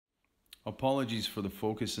Apologies for the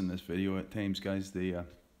focus in this video at times, guys. The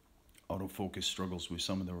autofocus struggles with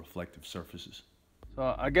some of the reflective surfaces.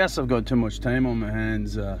 So I guess I've got too much time on my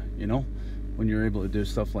hands, you know, when you're able to do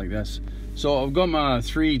stuff like this. So I've got my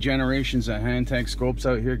 3 generations of Hantek scopes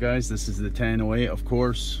out here, guys. This is the 1008, of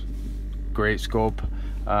course. Great scope.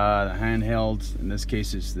 The handheld, in this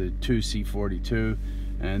case, is the 2C42.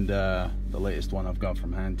 And the latest one I've got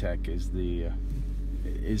from Hantek is the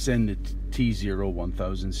is in the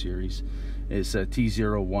T01000 series. It's a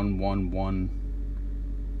T0111.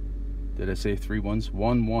 Did I say 3 ones?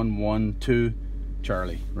 1112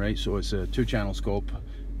 Charlie, right? So it's a 2-channel scope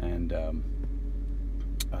and a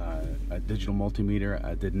digital multimeter.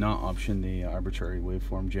 I did not option the arbitrary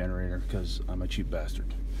waveform generator because I'm a cheap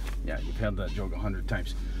bastard. Yeah, you've had that joke 100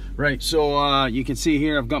 times. Right, so you can see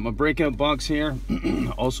here I've got my breakout box here.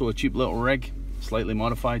 Also a cheap little rig, slightly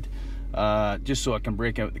modified, just so I can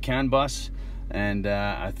break out the CAN bus. And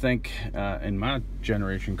I think in my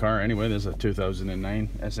generation car anyway, there's a 2009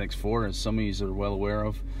 SX4, as some of you are well aware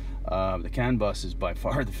of. The CAN bus is by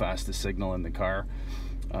far the fastest signal in the car.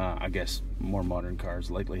 I guess more modern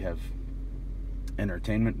cars likely have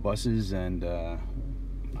entertainment buses, and I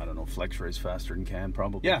don't know, FlexRay is faster than CAN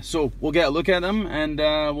probably. Yeah, so we'll get a look at them and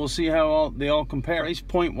we'll see how they all compare. Price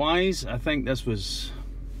point wise, I think this was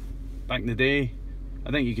back in the day. I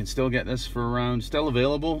think you can still get this for around, still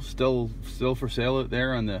available, still for sale out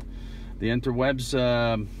there on the interwebs.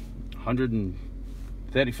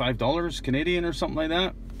 $135 Canadian or something like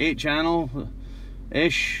that. 8-channel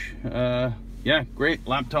ish. Yeah, great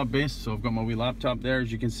laptop base. So I've got my wee laptop there,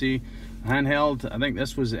 as you can see. Handheld, I think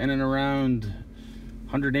this was in and around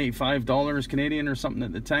 $185 Canadian or something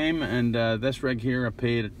at the time. And this rig here I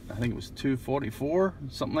paid, I think it was $244,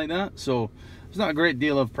 something like that. So it's not a great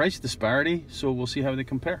deal of price disparity, so we'll see how they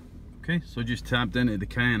compare. Okay, so just tapped into the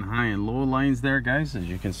CAN high and low lines there, guys. As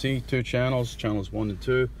you can see, 2 channels, channels 1 and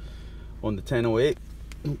 2 on the 1008.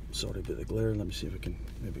 Sorry about the glare. Let me see if I can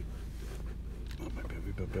maybe, that might be a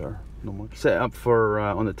wee bit better. No much. Set up for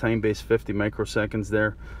on the time base 50 microseconds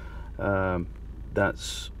there.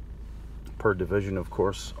 That's per division, of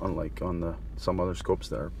course, unlike on some other scopes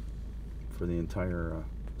that are for the entire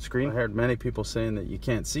screen. I heard many people saying that you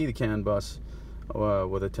can't see the CAN bus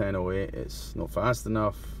with a 1008. It's not fast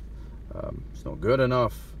enough, it's not good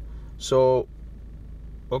enough. So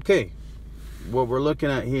okay, what we're looking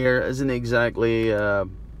at here isn't exactly the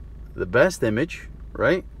best image,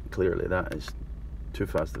 right? Clearly that is too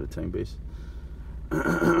fast of a time base.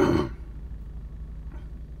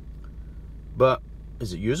 But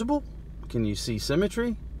is it usable? Can you see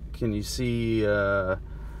symmetry? Can you see you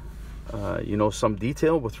know, some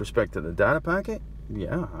detail with respect to the data packet?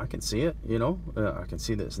 Yeah, I can see it, you know. I can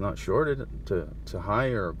see that it's not shorted to high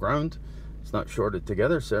or ground. It's not shorted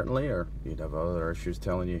together, certainly, or you'd have other issues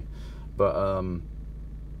telling you. But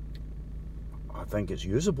I think it's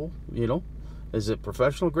usable, you know. Is it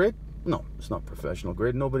professional grade? No, it's not professional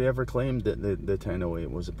grade. Nobody ever claimed that the 1008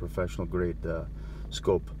 was a professional grade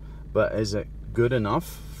scope. But is it good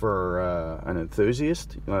enough for an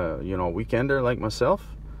enthusiast, you know, a weekender like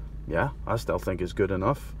myself? Yeah, I still think it's good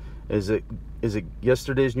enough. Is it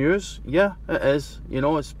yesterday's news? Yeah, it is. You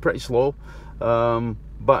know, it's pretty slow.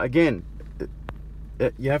 But again,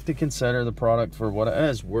 you have to consider the product for what it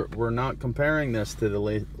is. We're not comparing this to the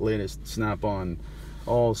latest Snap-on,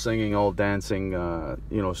 all singing, all dancing,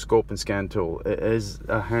 you know, scope and scan tool. It is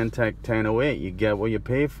a Hantek 1008. You get what you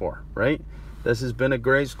pay for, right? This has been a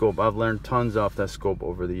great scope. I've learned tons off that scope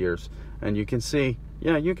over the years. And you can see,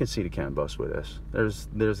 yeah, you can see the CAN bus with this.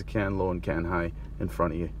 There's a CAN low and CAN high in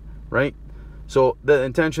front of you, right? So the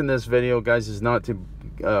intention of this video, guys, is not to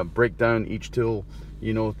break down each tool,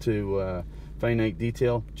 you know, to finite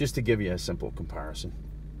detail, just to give you a simple comparison.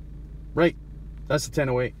 Right, that's the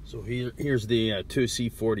 1008. So here's the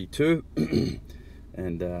 2C42.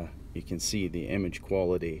 And you can see the image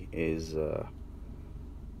quality is...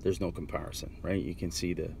 there's no comparison, right? You can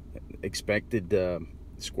see the expected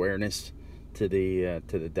squareness to the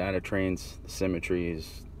data trains. The symmetry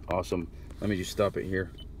is awesome. Let me just stop it here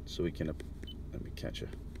so we can let me catch a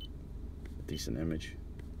decent image.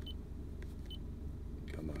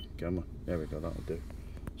 Come on, there we go, that'll do.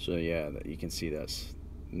 So yeah, you can see that's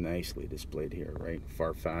nicely displayed here, right?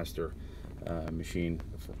 Far faster. Machine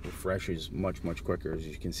refreshes much quicker, as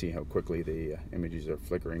you can see how quickly the images are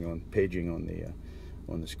flickering on, paging on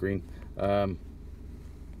the screen.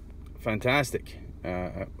 Fantastic.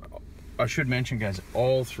 I should mention, guys,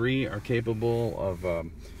 all 3 are capable of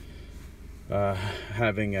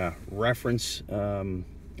having reference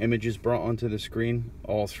images brought onto the screen.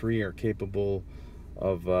 All 3 are capable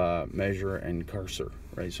of measure and cursor.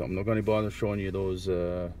 right? So I'm not going to bother showing you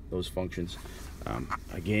those functions.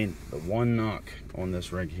 Again, the one knock on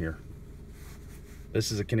this rig here,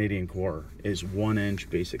 this is a Canadian quarter, is 1 inch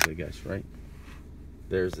basically, guys, right?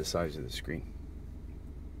 There's the size of the screen.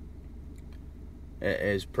 It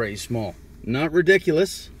is pretty small. Not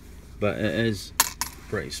ridiculous, but it is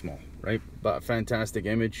pretty small, right? But a fantastic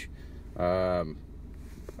image.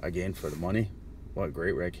 Again, for the money, what a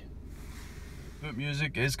great rig. Boot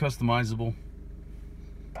music is customizable.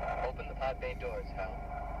 Open the pod bay doors,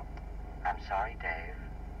 Hal. I'm sorry, Dave.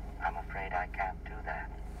 I'm afraid I can't do that.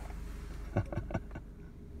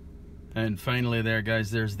 And finally there,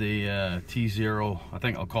 guys, there's the T0. I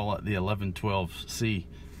think I'll call it the 1112C.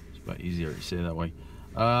 It's about easier to say that way.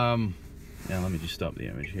 Yeah, let me just stop the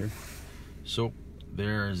image here. So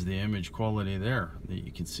there's the image quality there that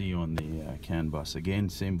you can see on the CAN bus. Again,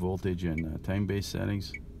 same voltage and time-based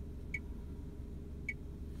settings.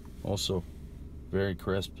 Also very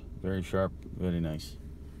crisp, very sharp, very nice.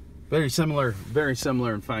 Very similar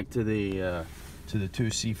in fact to the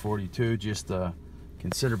 2C42, just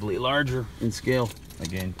considerably larger in scale.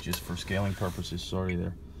 Again, just for scaling purposes. Sorry,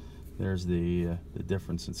 there's the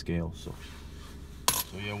difference in scale. So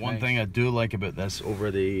yeah, one thing I do like about this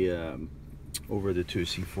over the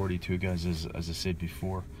 2C42, guys, is, as I said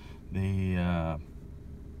before, the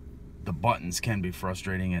buttons can be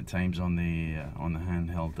frustrating at times on the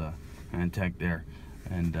handheld Hantek there,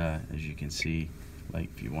 and as you can see, like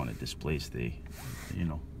if you want to displace the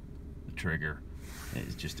trigger,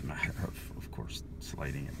 it's just a matter of course,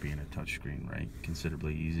 sliding it, being a touch screen, right?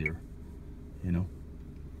 Considerably easier, you know.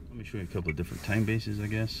 Let me show you a couple of different time bases, I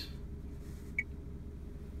guess.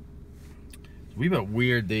 It's a wee bit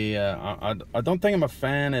weird. I don't think I'm a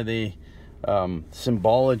fan of the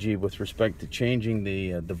symbology with respect to changing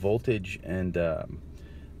the voltage and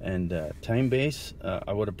time base.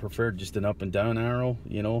 I would have preferred just an up and down arrow.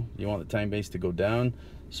 You know, you want the time base to go down.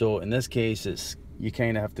 So in this case, you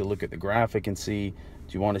kind of have to look at the graphic and see, do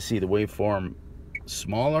you want to see the waveform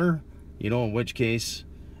smaller? You know, in which case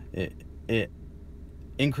it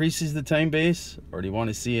increases the time base, or do you want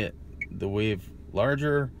to see it the wave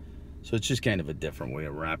larger? So it's just kind of a different way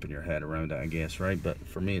of wrapping your head around it, I guess, right? But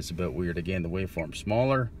for me, it's a bit weird. Again, the waveform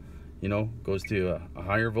smaller, you know, goes to a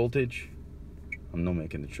higher voltage. I'm not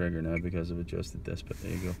making the trigger now because I've adjusted this, but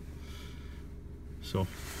there you go. So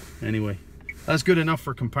anyway, that's good enough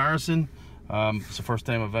for comparison. It's the first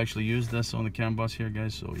time I've actually used this on the CAN bus here,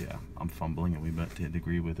 guys. So yeah, I'm fumbling a wee bit to a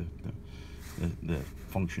degree with the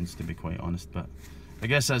functions, to be quite honest. But I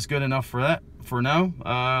guess that's good enough for that for now.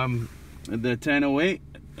 The 1008,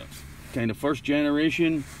 kind of first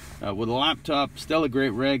generation with a laptop, still a great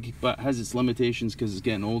rig, but has its limitations because it's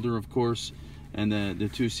getting older, of course. And the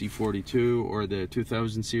 2C42 or the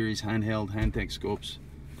 2000 series handheld Hantek scopes,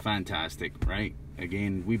 fantastic, right?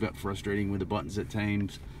 Again, wee bit frustrating with the buttons at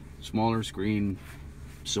times, smaller screen,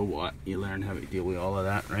 so what? You learn how to deal with all of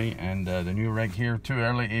that, right? And the new rig here, too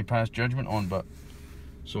early to pass judgment on, but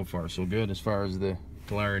so far so good as far as the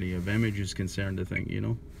clarity of image is concerned, I think, you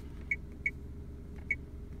know.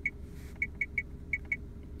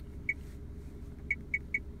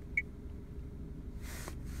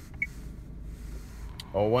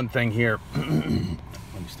 Oh, one thing here, let me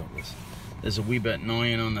stop this. There's a wee bit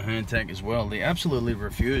annoying on the Hantek as well. They absolutely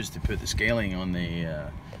refuse to put the scaling on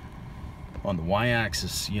the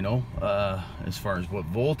y-axis, you know, as far as what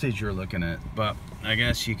voltage you're looking at. But I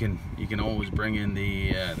guess you can always bring in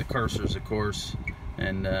the cursors, of course,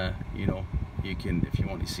 and you know, you can, if you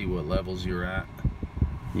want to see what levels you're at,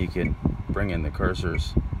 you can bring in the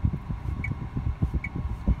cursors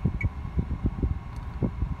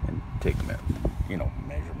and take, you know,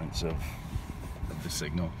 measurements of the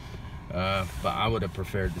signal. But I would have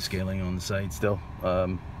preferred the scaling on the side still.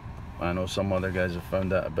 I know some other guys have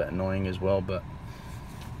found that a bit annoying as well, but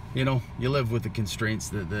you know, you live with the constraints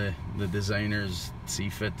that the designers see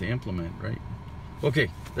fit to implement, right? Okay,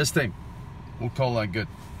 this time we'll call that good.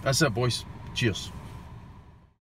 That's it, boys. Cheers.